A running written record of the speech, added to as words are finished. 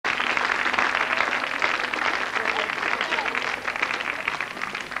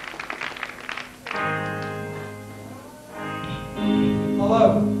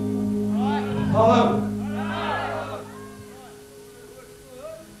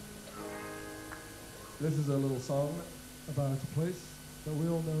This is a little song about a place that we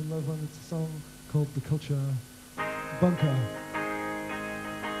all know and love, and it's a song called The Culture Bunker.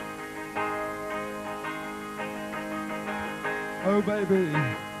 Oh baby,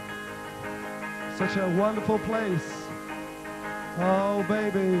 such a wonderful place. Oh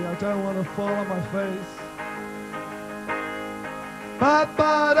baby, I don't want to fall on my face. Ba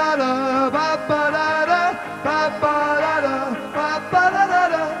ba da da, ba ba da da, ba ba da da, ba ba da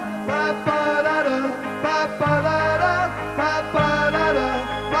da, ba ba da da, ba ba da da, ba ba da da,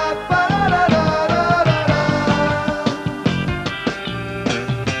 ba ba da da da da da.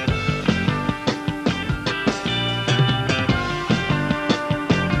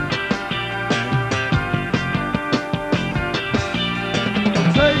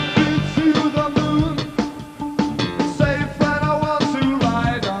 Take me to the moon, safe and I want to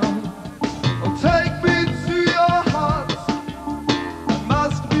ride on. Oh, take me to your heart, I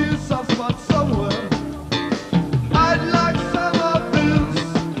must be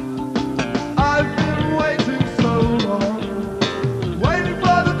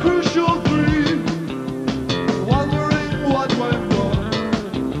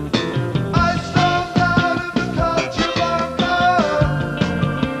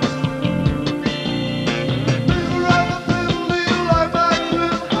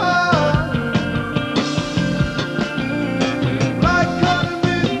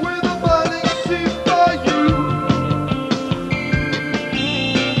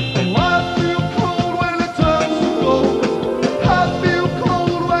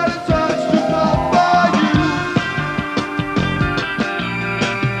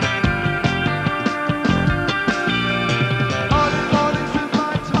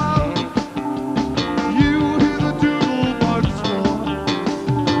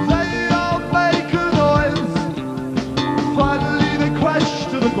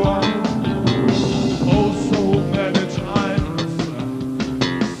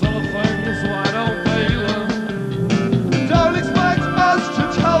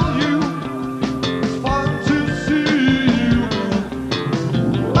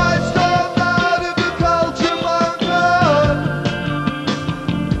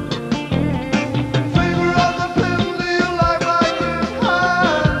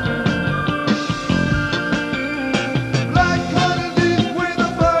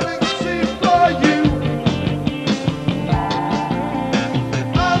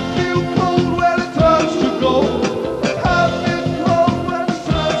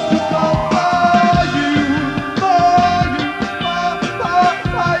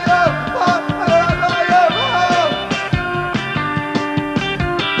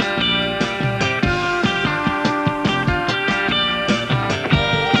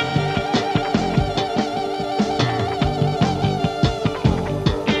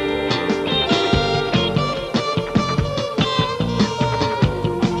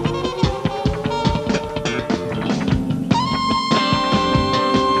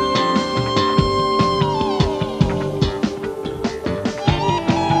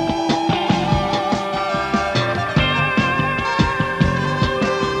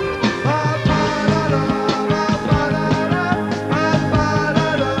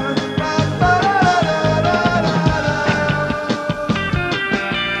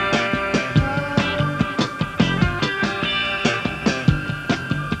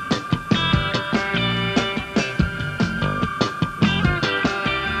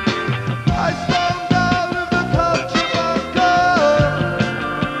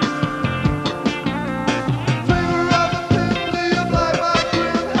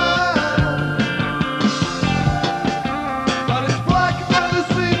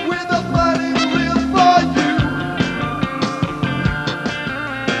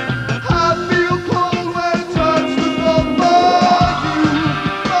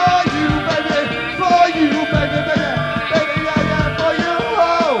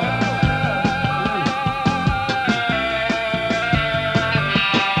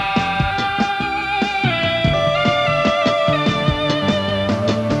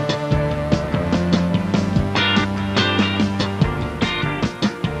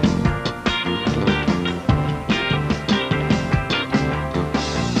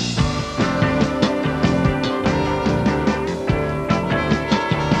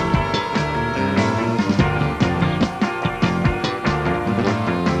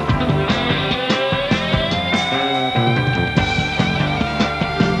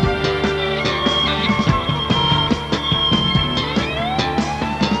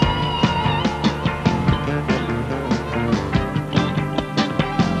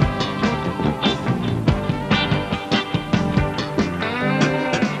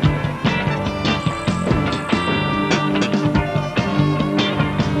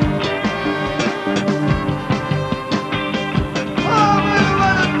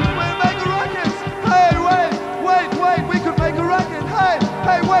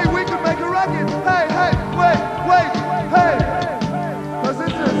it. Hey, hey, wait, hey. 'Cause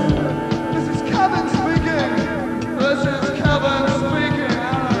this is Kevin speaking. This is Kevin speaking.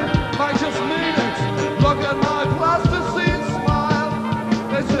 And I just mean it. Look at my plasticine smile.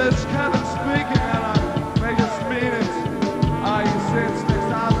 This is Kevin speaking, and I just mean it. You see, it's this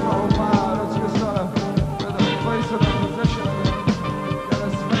asshole man. It's just sort of with a face in a position. Get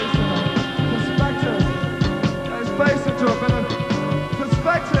his face in a perspective. Get his face into a bit of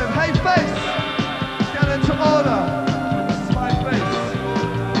perspective. Hey, face! Get into order. This is my face.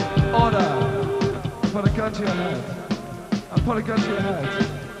 Order. Put a gun to your head. I put a gun to your head.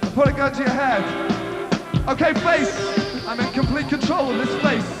 I put a gun to your head. Okay, face. I'm in complete control of this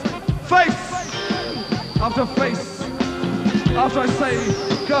face. Face! After face. After I say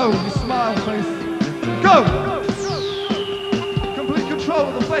go, you smile, face. Go! Complete control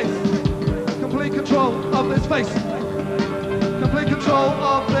of the face. Complete control of this face. Complete control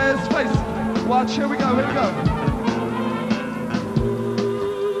of this face. Watch, here we go, here we go.